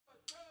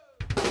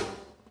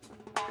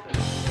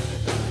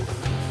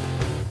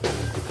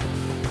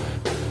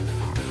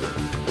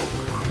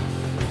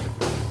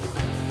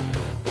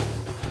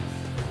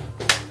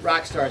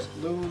rock stars,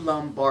 Lou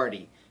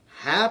Lombardi.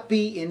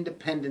 Happy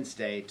Independence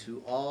Day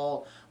to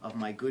all of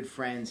my good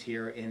friends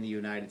here in the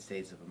United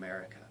States of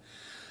America.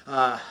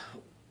 I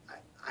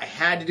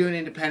had to do an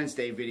Independence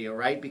Day video,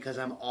 right? Because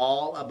I'm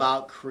all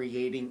about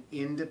creating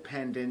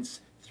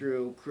independence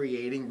through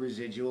creating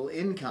residual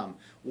income.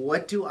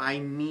 What do I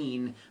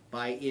mean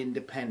by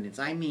independence?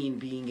 I mean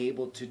being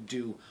able to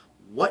do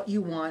what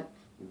you want,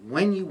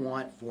 when you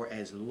want, for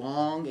as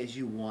long as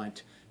you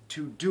want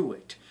to do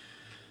it.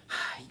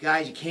 You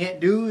guys, you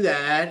can't do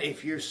that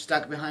if you're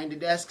stuck behind a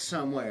desk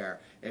somewhere,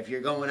 if you're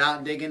going out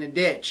and digging a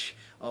ditch.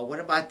 What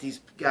about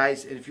these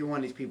guys, and if you're one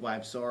of these people,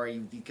 I'm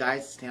sorry, these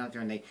guys stand out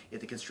there and they at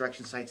the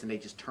construction sites and they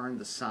just turn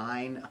the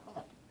sign.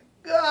 Oh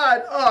my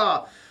God,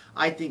 oh,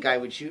 I think I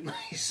would shoot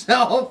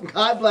myself.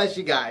 God bless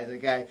you guys,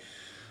 okay?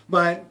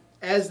 But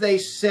as they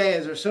say,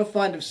 as they're so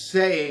fond of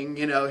saying,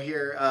 you know,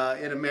 here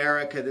in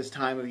America this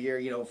time of year,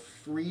 you know,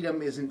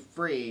 freedom isn't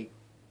free.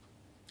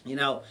 You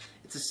know,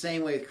 it's the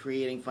same way with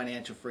creating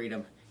financial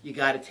freedom. You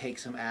got to take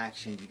some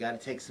action. You got to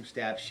take some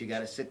steps. You got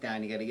to sit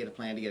down. You got to get a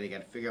plan together. You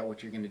got to figure out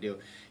what you're going to do.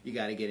 You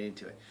got to get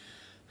into it.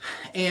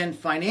 And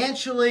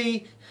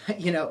financially,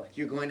 you know,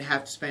 you're going to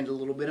have to spend a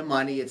little bit of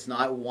money. It's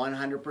not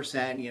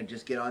 100%, you know,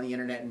 just get on the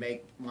internet and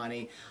make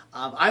money.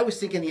 I was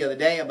thinking the other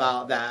day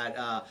about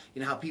that,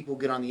 you know, how people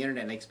get on the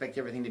internet and they expect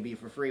everything to be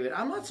for free. But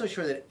I'm not so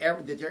sure that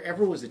there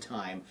ever was a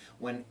time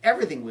when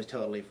everything was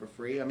totally for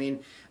free. I mean,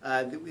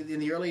 in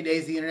the early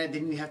days of the internet,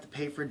 didn't you have to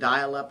pay for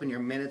dial-up and your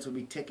minutes would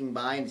be ticking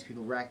by and these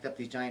people racked up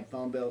these giant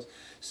phone bills?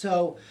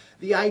 So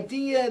the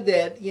idea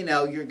that, you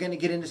know, you're going to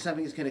get into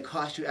something that's going to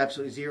cost you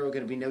absolutely zero,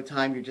 going to be no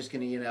time, you're just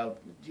going to, you know,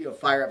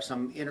 fire up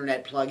some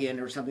internet plug-in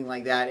or something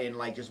like that and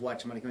like just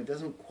watch money come in. It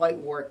doesn't quite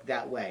work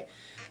that way.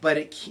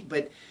 But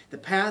the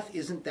path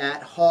isn't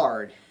that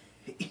hard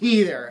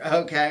either,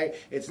 okay?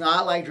 It's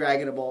not like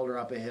dragging a boulder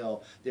up a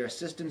hill. There are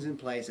systems in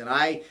place, and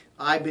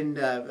I've been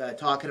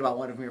talking about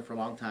one of them here for a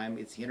long time.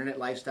 It's the Internet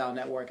Lifestyle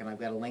Network, and I've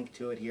got a link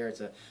to it here.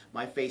 It's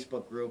my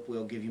Facebook group.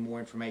 We'll give you more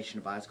information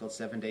about it. It's called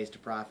 7 Days to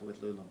Profit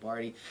with Lou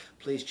Lombardi.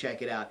 Please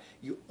check it out.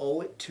 You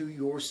owe it to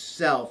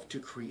yourself to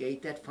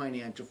create that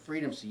financial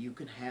freedom so you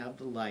can have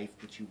the life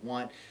that you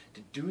want,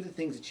 to do the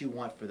things that you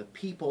want for the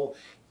people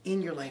in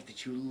your life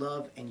that you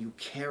love and you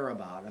care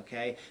about,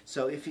 okay?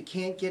 So if you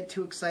can't get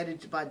too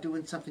excited about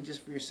doing something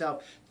just for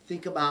yourself,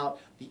 think about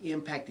the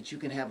impact that you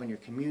can have on your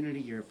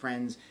community, your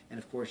friends, and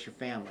of course your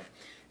family.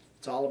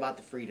 It's all about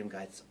the freedom,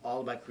 guys. It's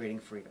all about creating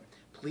freedom.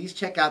 Please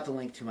check out the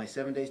link to my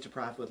 7 Days to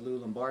Profit with Lou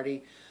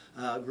Lombardi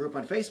group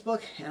on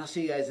Facebook, and I'll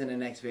see you guys in the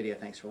next video.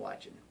 Thanks for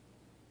watching.